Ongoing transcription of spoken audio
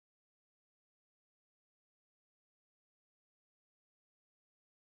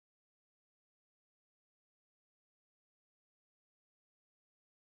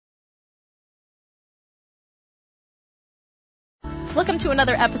Welcome to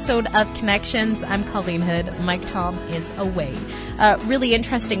another episode of Connections. I'm Colleen Hood. Mike Tom is away. Really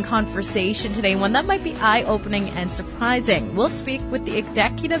interesting conversation today, one that might be eye-opening and surprising. We'll speak with the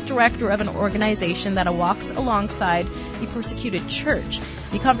executive director of an organization that walks alongside the persecuted church.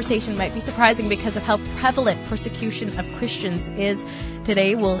 The conversation might be surprising because of how prevalent persecution of Christians is.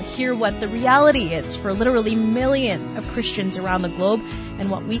 Today, we'll hear what the reality is for literally millions of Christians around the globe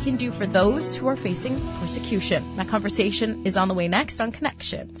and what we can do for those who are facing persecution. That conversation is on the way next on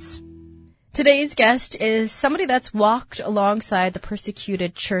Connections. Today's guest is somebody that's walked alongside the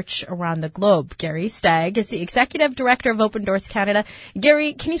persecuted church around the globe. Gary Stagg is the executive director of Open Doors Canada.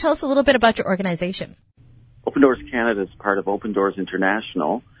 Gary, can you tell us a little bit about your organization? Open Doors Canada is part of Open Doors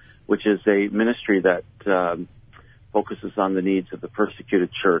International, which is a ministry that focuses on the needs of the persecuted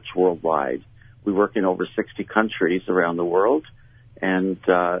church worldwide. We work in over 60 countries around the world and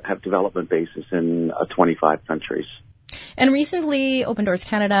have development bases in 25 countries. And recently, Open Doors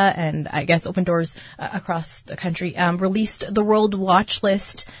Canada and I guess Open Doors across the country released the World Watch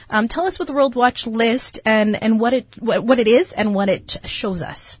List. Tell us what the World Watch List and what it is and what it shows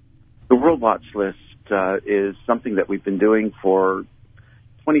us. The World Watch List is something that we've been doing for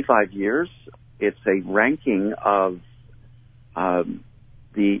 25 years. It's a ranking of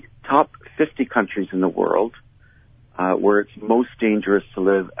the top 50 countries in the world where it's most dangerous to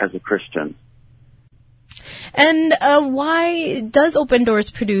live as a Christian. And why does Open Doors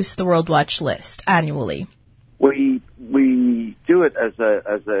produce the World Watch List annually? We do it as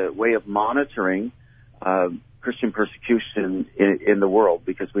a way of monitoring Christian persecution in the world,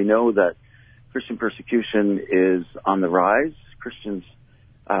 because we know that Christian persecution is on the rise. Christians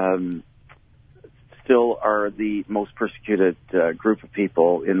still are the most persecuted group of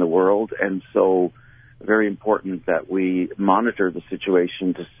people in the world, and so very important that we monitor the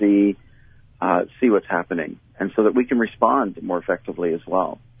situation to see what's happening, and so that we can respond more effectively as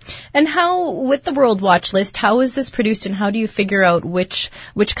well. And how, with the World Watch List, how is this produced, and how do you figure out which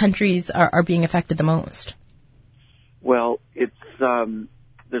countries are being affected the most? Well, it's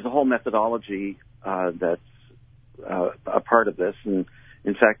there's a whole methodology that's a part of this, and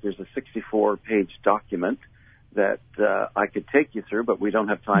in fact, there's a 64-page document that I could take you through, but we don't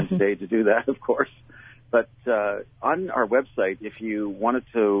have time today to do that, of course. But on our website, if you wanted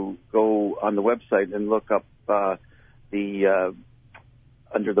to go on the website and look up under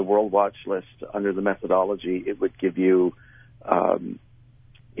the World Watch List, under the methodology, it would give you,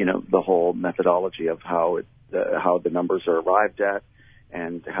 the whole methodology of how the numbers are arrived at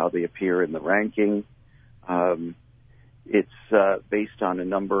and how they appear in the ranking. It's based on a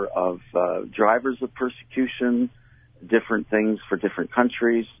number of drivers of persecution, different things for different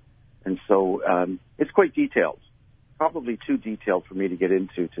countries. And so it's quite detailed, probably too detailed for me to get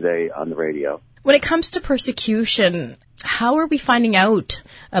into today on the radio. When it comes to persecution, how are we finding out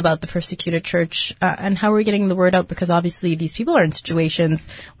about the persecuted church and how are we getting the word out? Because obviously these people are in situations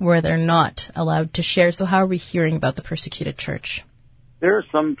where they're not allowed to share. So how are we hearing about the persecuted church? There are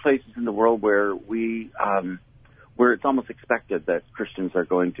some places in the world where where it's almost expected that Christians are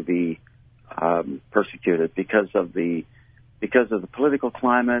going to be persecuted because of the political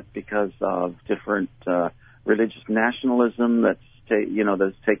climate, because of different religious nationalism that's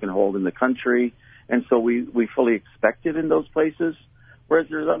taken hold in the country, and so we fully expect it in those places. Whereas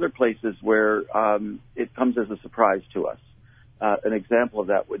there's other places where it comes as a surprise to us. An example of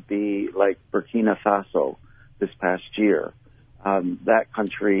that would be like Burkina Faso this past year. That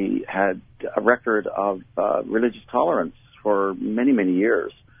country had a record of religious tolerance for many, many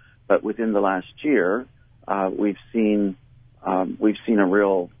years, but within the last year, we've seen a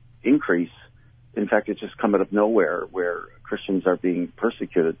real increase. In fact, it's just come out of nowhere where Christians are being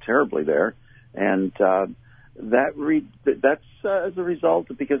persecuted terribly there, and that's as a result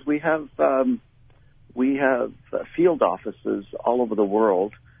because we have field offices all over the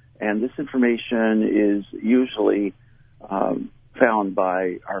world, and this information is usually found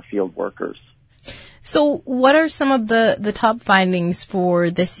by our field workers. So what are some of the top findings for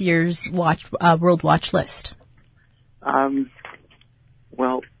this year's World Watch List?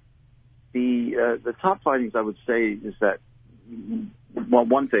 Well, the top findings I would say is that, well,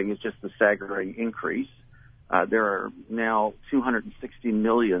 one thing is just the staggering increase. There are now 260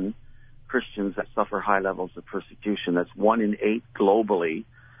 million Christians that suffer high levels of persecution. That's 1 in 8 globally.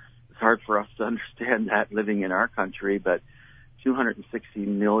 It's hard for us to understand that living in our country, but 260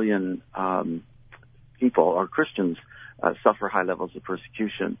 million people or Christians suffer high levels of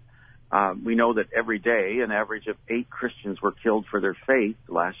persecution. We know that every day an average of 8 Christians were killed for their faith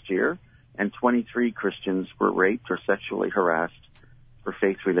last year, and 23 Christians were raped or sexually harassed for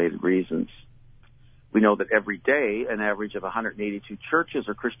faith-related reasons. We know that every day an average of 182 churches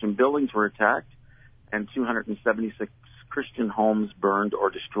or Christian buildings were attacked and 276 Christian homes burned or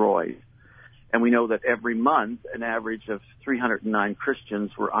destroyed. And we know that every month an average of 309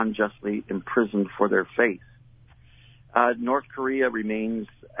 Christians were unjustly imprisoned for their faith. North Korea remains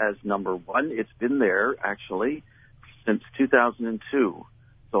as number one. It's been there, actually, since 2002.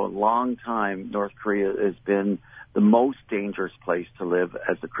 So a long time, North Korea has been the most dangerous place to live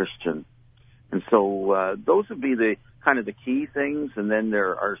as a Christian. And so those would be the kind of the key things. And then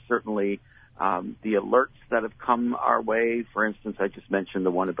there are certainly the alerts that have come our way. For instance, I just mentioned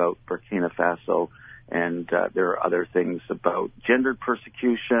the one about Burkina Faso, and there are other things about gendered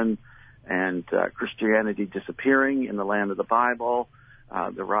persecution and Christianity disappearing in the land of the Bible,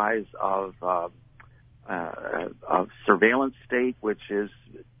 the rise of surveillance state, which is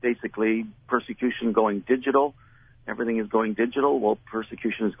basically persecution going digital. Everything is going digital. Well,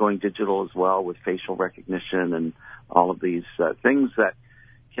 persecution is going digital as well, with facial recognition and all of these things that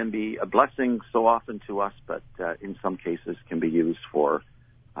can be a blessing so often to us, but in some cases can be used for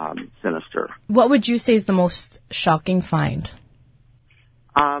sinister. What would you say is the most shocking find?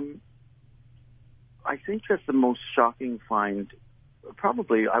 I think that the most shocking find,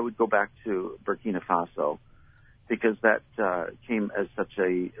 probably I would go back to Burkina Faso, because that came as such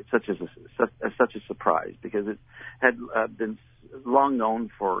a surprise, because it had been long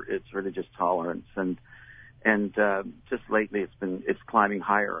known for its religious tolerance, and just lately it's climbing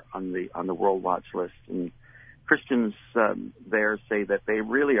higher on the World Watch list. And Christians there say that they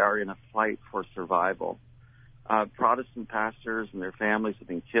really are in a fight for survival. Protestant pastors and their families have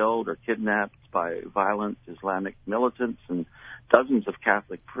been killed or kidnapped by violent Islamic militants, and dozens of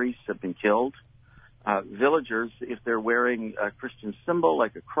Catholic priests have been killed. Villagers, if they're wearing a Christian symbol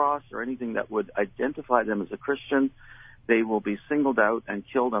like a cross or anything that would identify them as a Christian, they will be singled out and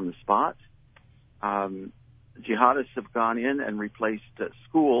killed on the spot. Jihadists have gone in and replaced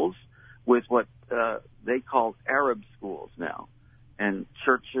schools with what they call Arab schools now. And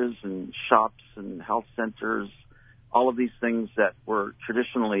churches and shops and health centers, all of these things that were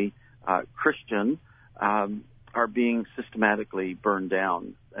traditionally Christian are being systematically burned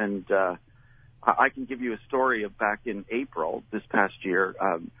down. And I can give you a story of back in April this past year.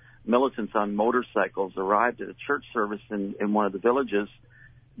 Militants on motorcycles arrived at a church service in one of the villages.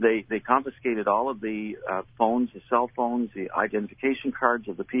 They confiscated all of the phones, the cell phones, the identification cards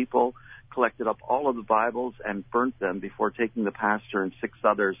of the people, collected up all of the Bibles and burnt them before taking the pastor and 6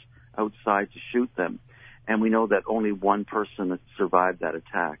 others outside to shoot them. And we know that only one person survived that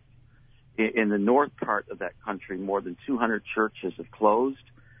attack. In the north part of that country, more than 200 churches have closed.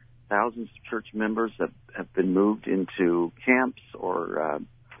 Thousands of church members have been moved into camps, or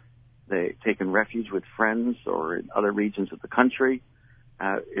they've taken refuge with friends or in other regions of the country.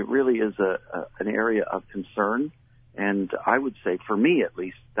 It really is an area of concern, and I would say, for me at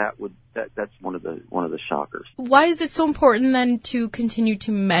least, that's one of the shockers. Why is it so important then to continue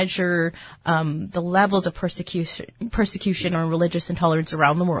to measure the levels of persecution or religious intolerance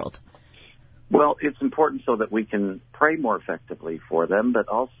around the world? Well, it's important so that we can pray more effectively for them, but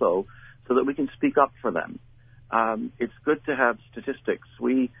also so that we can speak up for them. It's good to have statistics.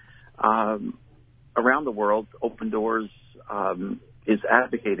 We, around the world, Open Doors is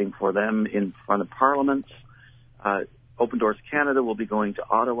advocating for them in front of parliaments. Open Doors Canada will be going to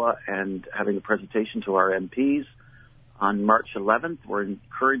Ottawa and having a presentation to our MPs on March 11th. We're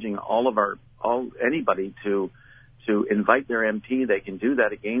encouraging anybody to invite their MP. They can do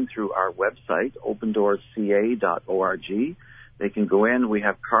that again through our website, opendoorsca.org. They can go in. We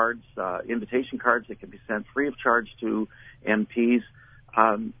have cards, invitation cards that can be sent free of charge to MPs.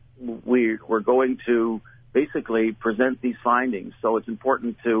 We're going to basically present these findings. So it's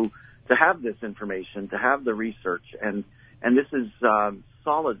important to have this information, to have the research, and this is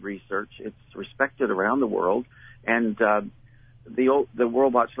solid research. It's respected around the world, and the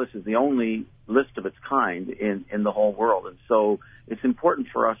World Watch list is the only list of its kind in the whole world. And so it's important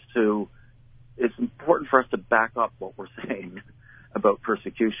for us to back up what we're saying about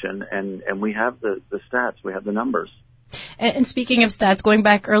persecution, and we have the stats, we have the numbers. And speaking of stats, going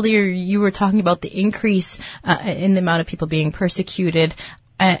back earlier, you were talking about the increase in the amount of people being persecuted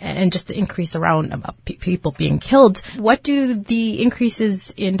and just the increase around about people being killed. What do the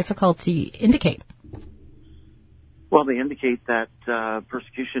increases in difficulty indicate? Well, they indicate that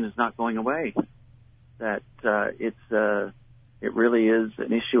persecution is not going away, that it really is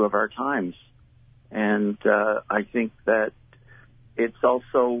an issue of our times. And I think that it's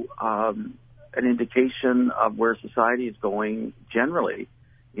also an indication of where society is going generally.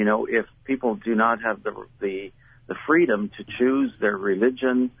 You know, if people do not have the freedom to choose their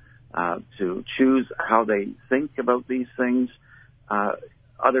religion, to choose how they think about these things.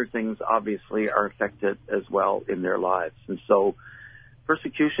 Other things obviously are affected as well in their lives. And so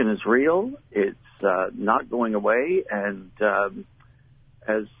persecution is real. It's not going away. And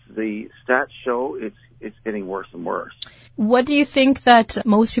as the stats show, it's getting worse and worse. What do you think that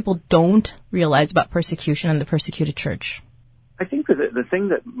most people don't realize about persecution in the persecuted church? I think that the thing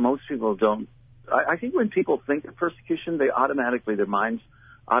that most people don't, I think when people think of persecution, their minds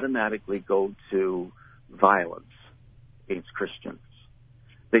automatically go to violence against Christians.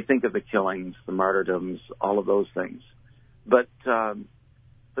 They think of the killings, the martyrdoms, all of those things. But the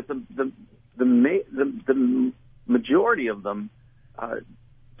majority of them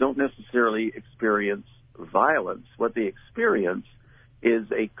don't necessarily experience violence. What they experience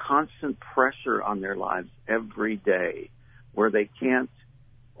is a constant pressure on their lives every day, where they can't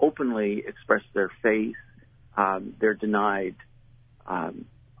openly express their faith. They're denied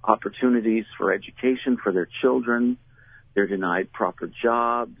opportunities for education for their children. They're denied proper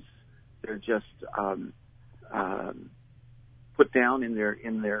jobs. They're just put down in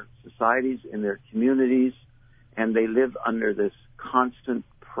their societies, in their communities, and they live under this constant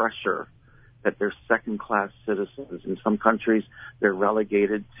pressure that they're second-class citizens. In some countries, they're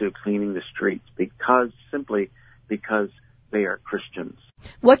relegated to cleaning the streets simply because they are Christians.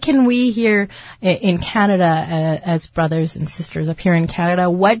 What can we here in Canada, as brothers and sisters up here in Canada,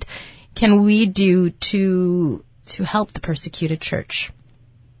 what can we do to help the persecuted church?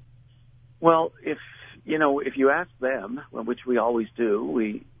 Well, if you ask them, which we always do,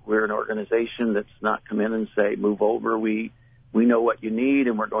 we're an organization that's not come in and say, move over, we know what you need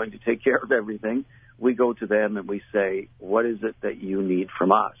and we're going to take care of everything. We go to them and we say, what is it that you need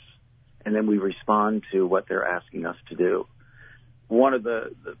from us? And then we respond to what they're asking us to do. One of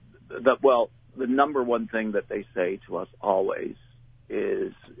the number one thing that they say to us always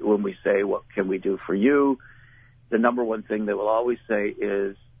is, when we say, what can we do for you? The number one thing they will always say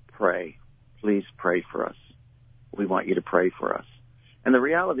is, pray. Please pray for us. We want you to pray for us. And the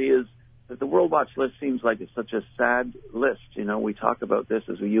reality is that the World Watch list seems like it's such a sad list. We talk about this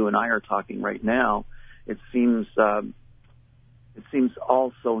as you and I are talking right now. It seems all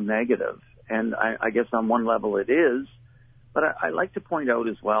so negative. And I guess on one level it is. But I like to point out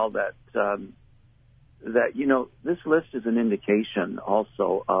as well that this list is an indication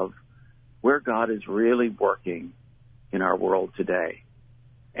also of where God is really working in our world today.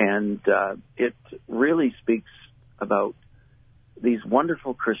 And it really speaks about these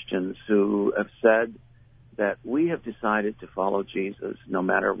wonderful Christians who have said that we have decided to follow Jesus no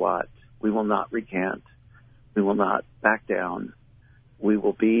matter what. We will not recant. We will not back down. We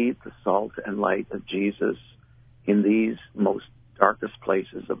will be the salt and light of Jesus in these most darkest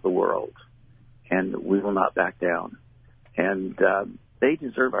places of the world. And we will not back down. And they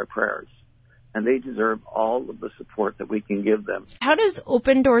deserve our prayers. And they deserve all of the support that we can give them. How does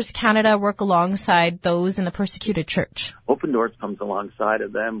Open Doors Canada work alongside those in the persecuted church? Open Doors comes alongside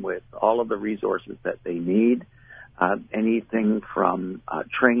of them with all of the resources that they need, anything from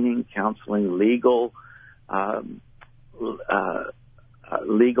training, counseling, legal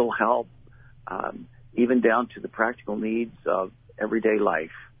help, even down to the practical needs of everyday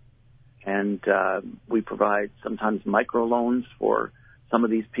life. And we provide sometimes microloans for some of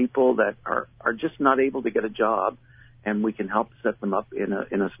these people that are just not able to get a job, and we can help set them up in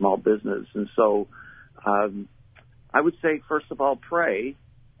a small business. And so I would say, first of all, pray,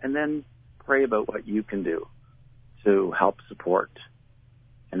 and then pray about what you can do to help support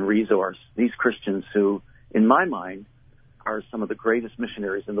and resource these Christians who, in my mind, are some of the greatest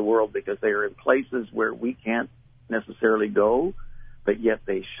missionaries in the world, because they are in places where we can't necessarily go, but yet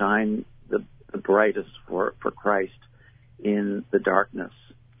they shine the brightest for Christ in the darkness.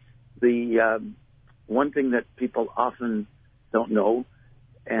 The one thing that people often don't know,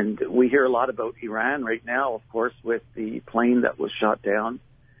 and we hear a lot about Iran right now, of course, with the plane that was shot down.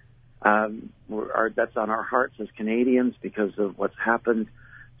 That's on our hearts as Canadians because of what's happened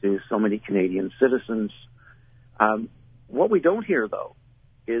to so many Canadian citizens. What we don't hear, though,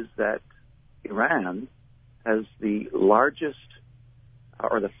 is that Iran has the largest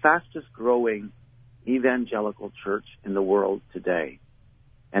or the fastest growing evangelical church in the world today.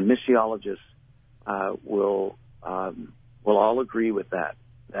 And missiologists will all agree with that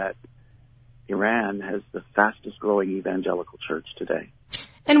Iran has the fastest growing evangelical church today.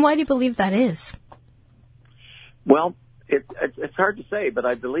 And why do you believe that is? Well, it's hard to say, but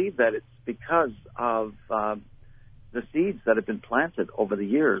I believe that it's because of the seeds that have been planted over the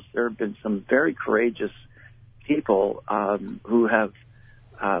years. There have been some very courageous people who have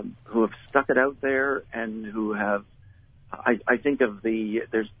stuck it out there and who have I think of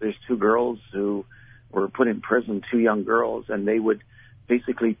there's two girls who were put in prison, two young girls, and they would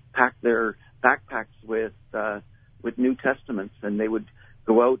basically pack their backpacks with New Testaments, and they would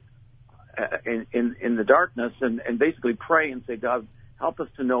go out in the darkness and basically pray and say, God, help us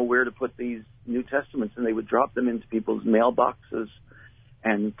to know where to put these New Testaments, and they would drop them into people's mailboxes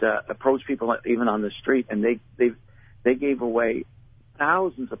and approach people even on the street, and they gave away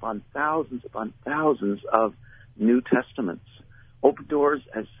thousands upon thousands upon thousands of New Testaments. Open Doors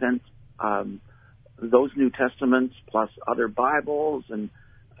has sent those New Testaments plus other Bibles and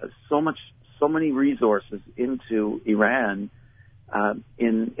so many resources into Iran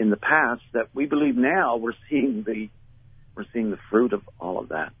in the past that we believe now we're seeing the fruit of all of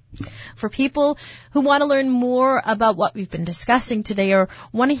that. For people who want to learn more about what we've been discussing today or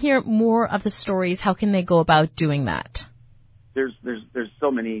want to hear more of the stories, how can they go about doing that? There's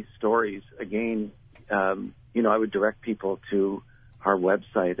so many stories. Again, I would direct people to our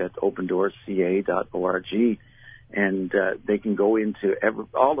website at opendoorsca.org, and they can go into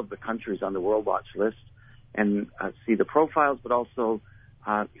all of the countries on the World Watch list and see the profiles, but also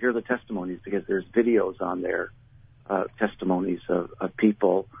hear the testimonies, because there's videos on there, testimonies of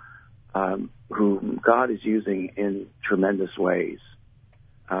people whom God is using in tremendous ways.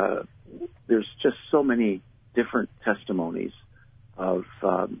 There's just so many different testimonies of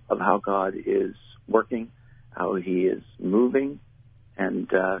how God is working, how He is moving, and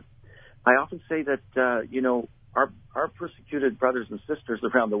I often say that our persecuted brothers and sisters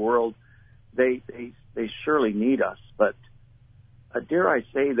around the world, they surely need us, but dare I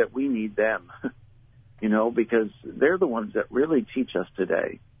say that we need them, because they're the ones that really teach us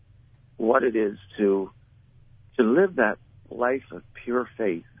today what it is to live that life of pure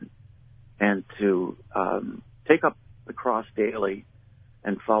faith and to take up the cross daily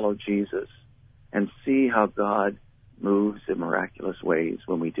and follow Jesus and see how God moves in miraculous ways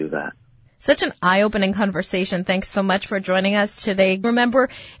when we do that. Such an eye-opening conversation. Thanks so much for joining us today. Remember,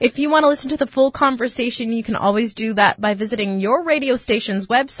 if you want to listen to the full conversation, you can always do that by visiting your radio station's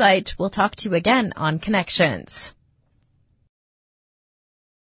website. We'll talk to you again on Connections.